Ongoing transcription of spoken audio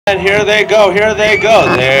And here they go,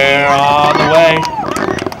 they're on the way.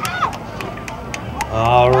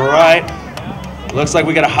 All right, looks like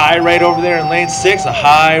we got a high rate over there in lane 6, a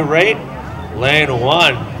high rate. Lane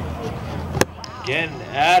 1, getting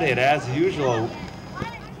at it as usual.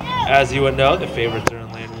 As you would know, the favorites are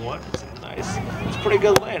in lane 1. It's nice, it's a pretty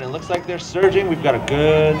good lane. It looks like they're surging. We've got a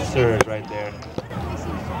good surge right there.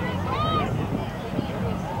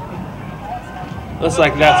 Looks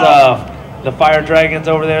like that's the Fire Dragons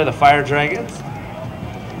over there, the Fire Dragons.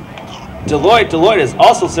 Deloitte is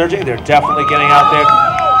also surging. They're definitely getting out there.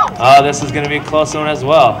 This is going to be a close one as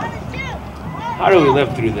well. How do we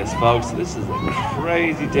live through this, folks? This is a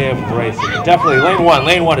crazy day of racing. Definitely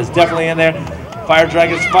lane one is definitely in there. Fire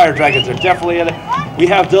Dragons are definitely in there. We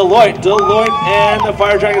have Deloitte and the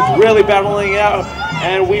Fire Dragons really battling out,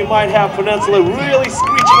 and we might have Peninsula really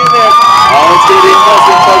screeching in there. Oh, it's going to be a close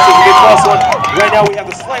one, folks. It's going to be a close one. Right now we have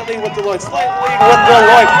a slight lead with Deloitte.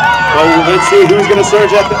 Oh, let's see who's going to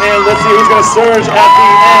surge at the end. We have the Fire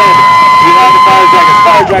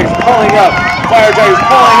Dragons pulling up.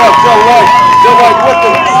 Deloitte with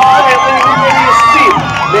the slightly radius speed.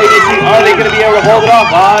 Maybe see, are they going to be able to hold it off?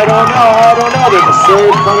 I don't know. There's a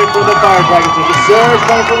surge coming from the Fire Dragons. It's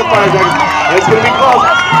going to be close.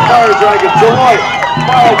 Fire Dragons, Deloitte.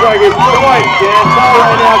 Can't tell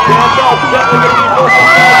right now. Definitely going to be close to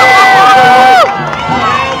Fire Dragons.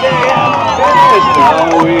 And they have finished.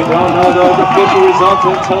 No, we don't know those official results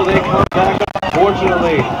until they come back,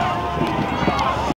 unfortunately.